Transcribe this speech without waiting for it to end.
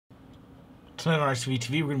Tonight on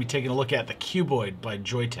RCVTV, we're going to be taking a look at the Cuboid by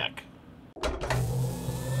Joyetech.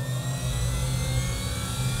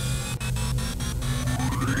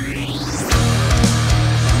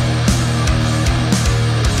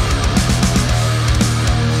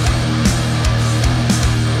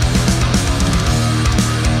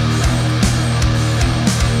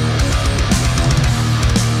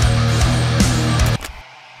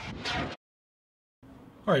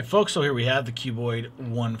 Alright folks, so here we have the Cuboid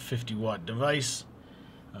 150 watt device.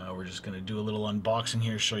 We're just going to do a little unboxing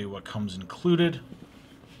here, show you what comes included.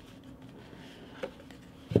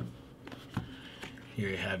 Here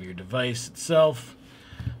you have your device itself.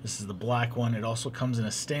 This is the black one. It also comes in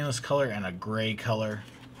a stainless color and a gray color.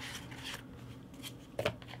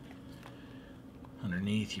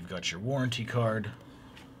 Underneath you've got your warranty card.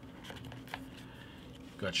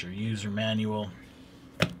 You've got your user manual,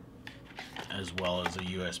 as well as a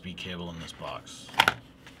USB cable in this box.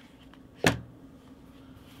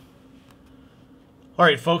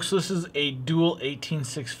 Alright folks, so this is a dual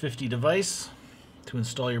 18650 device. To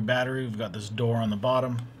install your battery, we've got this door on the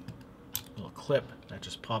bottom, little clip that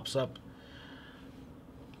just pops up.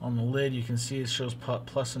 On the lid you can see it shows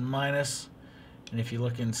plus and minus, and if you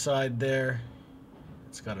look inside there,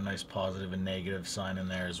 it's got a nice positive and negative sign in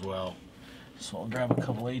there as well. So I'll grab a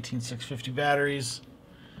couple 18650 batteries.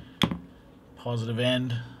 Positive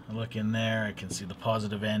end, I look in there, I can see the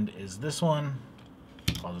positive end is this one,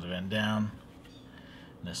 positive end down.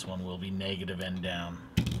 This one will be negative end down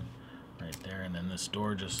right there, and then this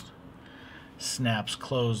door just snaps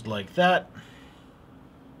closed like that.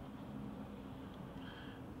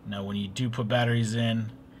 Now when you do put batteries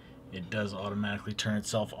in, it does automatically turn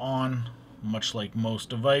itself on, much like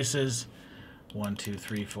most devices. 1, 2,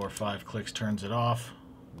 3, 4, 5 clicks turns it off.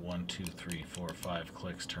 1, 2, 3, 4, 5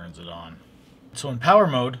 clicks turns it on. So in power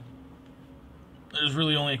mode, there's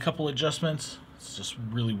really only a couple adjustments. It's just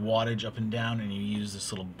really wattage up and down, and you use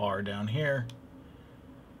this little bar down here.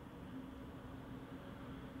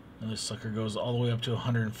 And this sucker goes all the way up to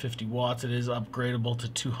 150 watts. It is upgradable to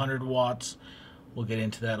 200 watts. We'll get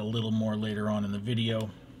into that a little more later on in the video.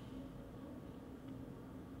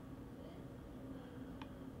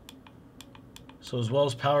 So as well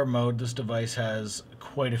as power mode, this device has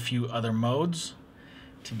quite a few other modes.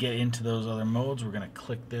 To get into those other modes, we're going to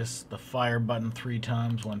click the fire button 3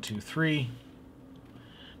 times, 1, 2, 3.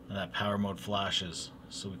 And that power mode flashes,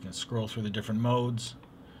 so we can scroll through the different modes.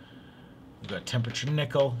 We've got temperature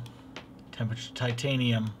nickel, temperature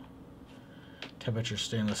titanium, temperature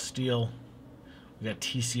stainless steel. We've got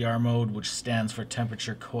TCR mode, which stands for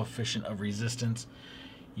temperature coefficient of resistance.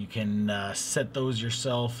 You can set those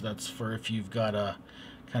yourself. That's for if you've got a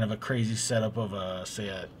kind of a crazy setup of say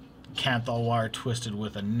a Canthal wire twisted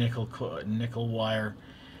with a nickel wire.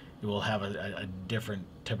 It will have a different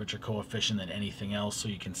temperature coefficient than anything else, so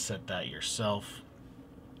you can set that yourself.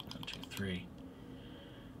 1, 2, 3.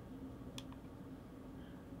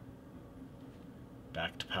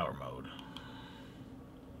 Back to power mode.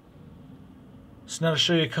 So now to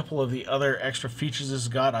show you a couple of the other extra features this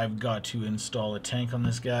got, I've got to install a tank on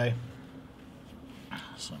this guy.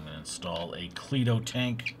 So I'm going to install a Cledo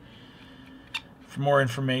tank. For more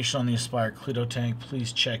information on the Aspire Cledo tank,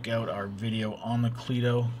 please check out our video on the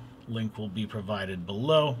Cledo. Link will be provided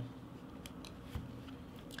below.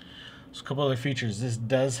 So a couple other features. This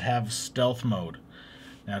does have stealth mode.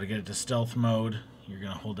 Now to get it to stealth mode, you're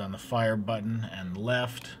going to hold down the fire button and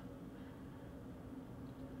left.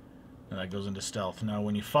 And that goes into stealth. Now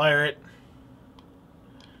when you fire it,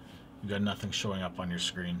 you've got nothing showing up on your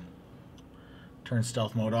screen. Turn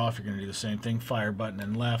stealth mode off, you're going to do the same thing. Fire button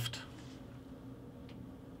and left.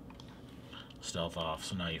 Stealth off.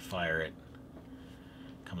 So now you fire it.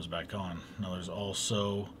 Comes back on. Now there's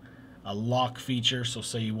also a lock feature, so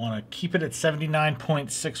say you want to keep it at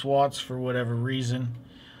 79.6 watts for whatever reason,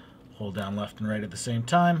 hold down left and right at the same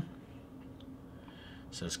time.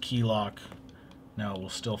 It says key lock. Now it will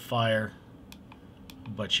still fire,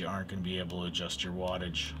 but you aren't going to be able to adjust your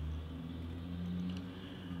wattage.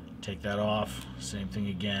 Take that off, same thing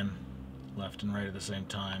again, left and right at the same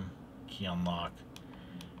time, key on lock.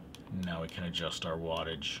 Now we can adjust our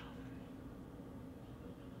wattage.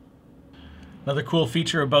 Another cool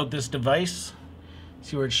feature about this device,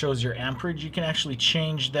 see where it shows your amperage? You can actually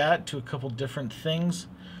change that to a couple different things.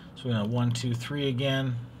 So we're going to 1, 2, 3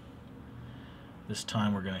 again. This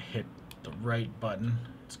time we're going to hit the right button.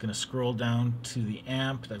 It's going to scroll down to the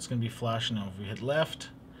amp. That's going to be flashing. Now if we hit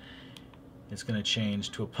left, it's going to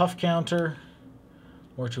change to a puff counter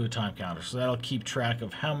or to a time counter. So that'll keep track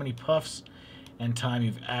of how many puffs and time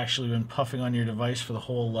you've actually been puffing on your device for the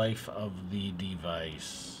whole life of the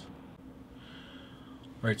device.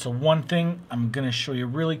 All right, so one thing I'm going to show you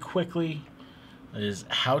really quickly is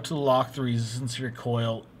how to lock the resistance of your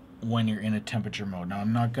coil when you're in a temperature mode. Now,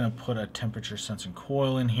 I'm not going to put a temperature sensing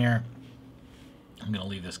coil in here. I'm going to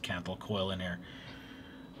leave this Canthal coil in here,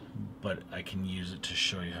 but I can use it to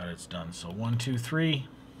show you how it's done. So 1, 2, 3.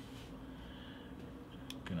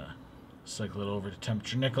 I'm going to cycle it over to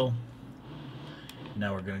temperature nickel.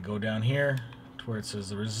 Now we're going to go down here to where it says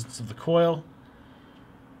the resistance of the coil.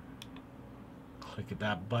 Click at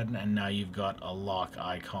that button, and now you've got a lock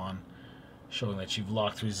icon showing that you've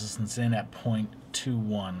locked the resistance in at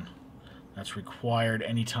 0.21. That's required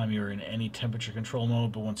anytime you're in any temperature control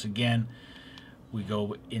mode, but once again, we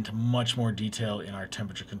go into much more detail in our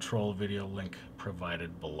temperature control video, link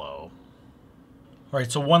provided below. All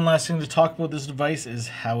right, so one last thing to talk about this device is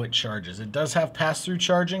how it charges. It does have pass-through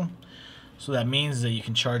charging, so that means that you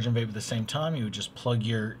can charge and vape at the same time. You would just plug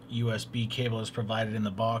your USB cable as provided in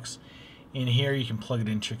the box in here. You can plug it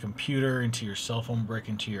into your computer, into your cell phone brick,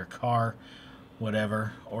 into your car,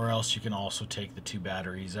 whatever, or else you can also take the 2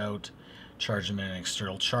 batteries out, charge them in an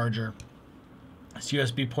external charger. This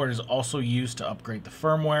USB port is also used to upgrade the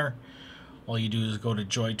firmware. All you do is go to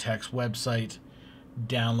Joyetech's website,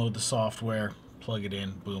 download the software, plug it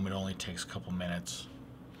in, boom, it only takes a couple minutes.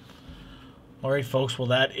 Alright folks, well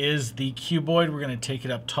that is the Cuboid. We're going to take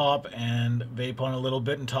it up top and vape on a little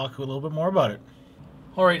bit and talk a little bit more about it.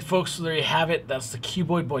 Alright folks, so there you have it. That's the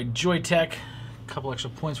Cuboid by Joyetech. A couple extra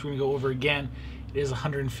points we're going to go over again. It is a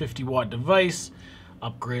 150 watt device,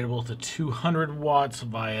 upgradable to 200 watts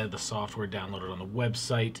via the software downloaded on the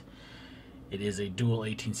website. It is a dual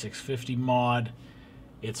 18650 mod.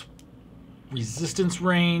 Its resistance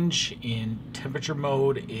range in temperature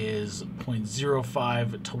mode is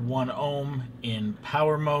 0.05 to 1 ohm. In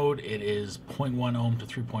power mode, it is 0.1 ohm to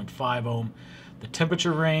 3.5 ohm. The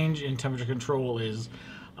temperature range in temperature control is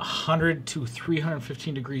 100 to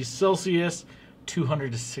 315 degrees Celsius,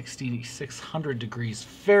 200 to 600 degrees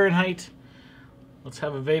Fahrenheit. Let's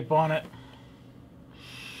have a vape on it.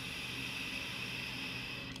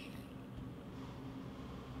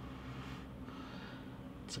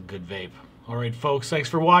 It's a good vape. Alright folks, thanks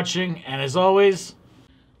for watching, and as always,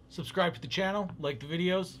 subscribe to the channel, like the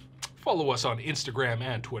videos. Follow us on Instagram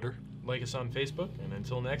and Twitter. Like us on Facebook, and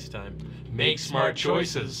until next time, Make smart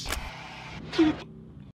choices. choices.